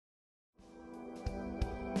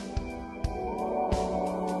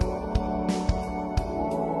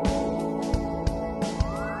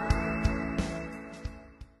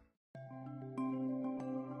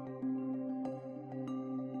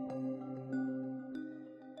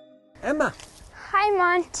Emma, Hi,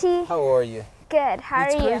 Monty. how are you? Good. How are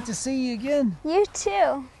you? It's great to see you again. You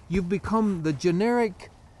too. You've become the generic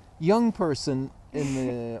young person in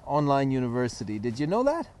the online university. Did you know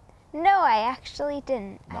that? No, I actually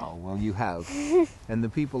didn't. No, well, you have. And the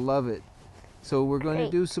people love it. So we're going to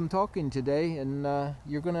Great. do some talking today, and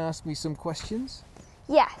you're going to ask me some questions?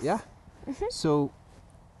 Yes. Yeah? So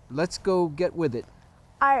let's go get with it.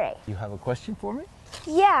 All right. You have a question for me?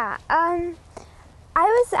 Yeah. I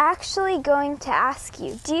was actually going to ask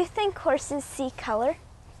you, do you think horses see color?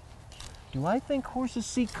 Do I think horses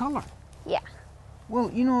see color? Yeah. Well,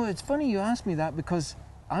 you know, it's funny you ask me that because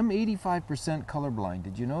I'm 85% colorblind.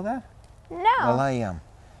 Did you know that? No. Well, I am.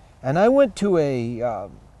 And I went to a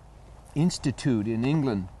institute in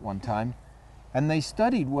England one time, and they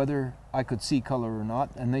studied whether I could see color or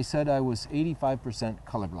not, and they said I was 85%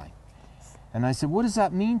 colorblind. And I said, what does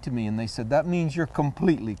that mean to me? And they said, that means you're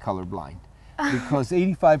completely colorblind, because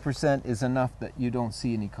 85% is enough that you don't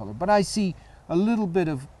see any color. But I see a little bit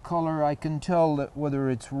of color. I can tell that whether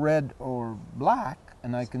it's red or black,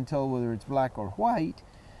 and I can tell whether it's black or white,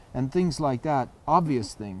 and things like that,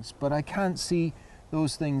 obvious things, but I can't see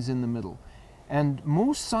those things in the middle. And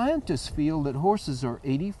most scientists feel that horses are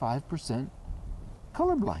 85%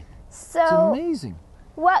 colorblind. It's So, amazing.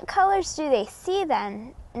 what colors do they see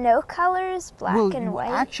then? No colors, black and white?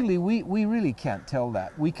 Actually, we really can't tell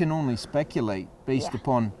that. We can only speculate based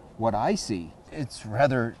upon what I see. It's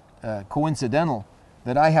rather coincidental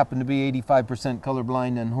that I happen to be 85%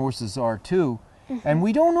 colorblind and horses are too. And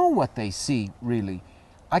we don't know what they see, really.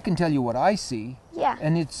 I can tell you what I see, Yeah.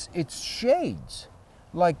 and it's shades.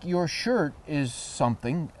 Like your shirt is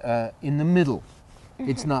something in the middle.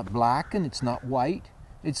 It's not black and it's not white.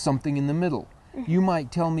 It's something in the middle. You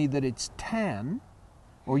might tell me that it's tan,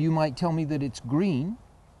 or you might tell me that it's green,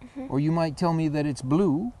 or you might tell me that it's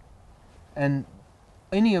blue, and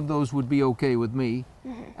any of those would be okay with me.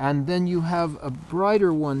 And then you have a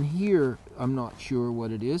brighter one here, I'm not sure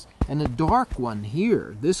what it is, and a dark one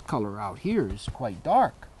here. This color out here is quite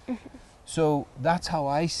dark. So that's how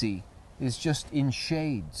I see, is just in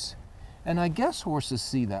shades. And I guess horses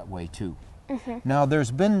see that way too. Now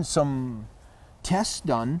there's been some tests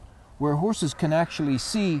done where horses can actually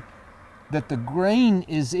see that the grain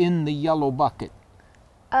is in the yellow bucket.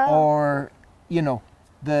 Or, you know,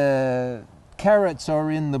 the carrots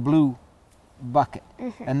are in the blue bucket,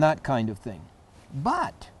 and that kind of thing.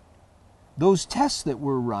 But those tests that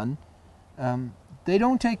were run, they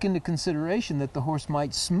don't take into consideration that the horse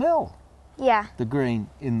might smell Yeah. the grain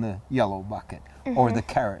in the yellow bucket or the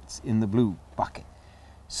carrots in the blue bucket.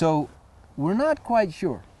 So we're not quite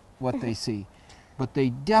sure what they see, but they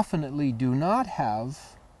definitely do not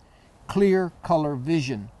have clear color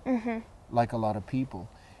vision like a lot of people.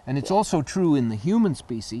 And it's also true in the human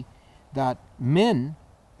species that men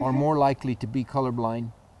are more likely to be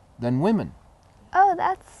colorblind than women. Oh,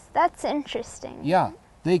 that's interesting. Yeah,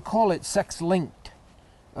 they call it sex-linked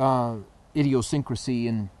idiosyncrasy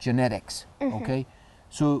in genetics, okay?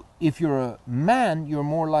 So if you're a man, you're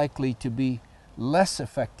more likely to be less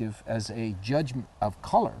effective as a judgment of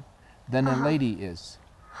color than a lady is.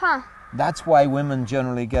 Huh. That's why women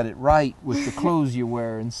generally get it right with the clothes you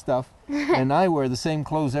wear and stuff. And I wear the same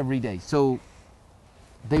clothes every day. So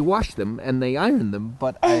they wash them and they iron them,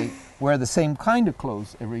 but I wear the same kind of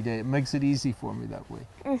clothes every day. It makes it easy for me that way.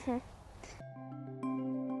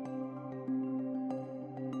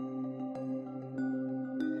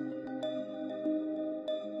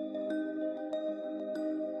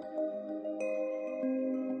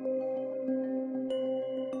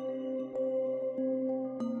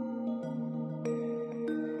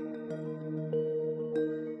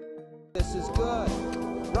 This is good.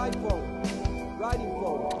 Right forward. Riding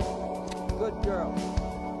forward. Good girl.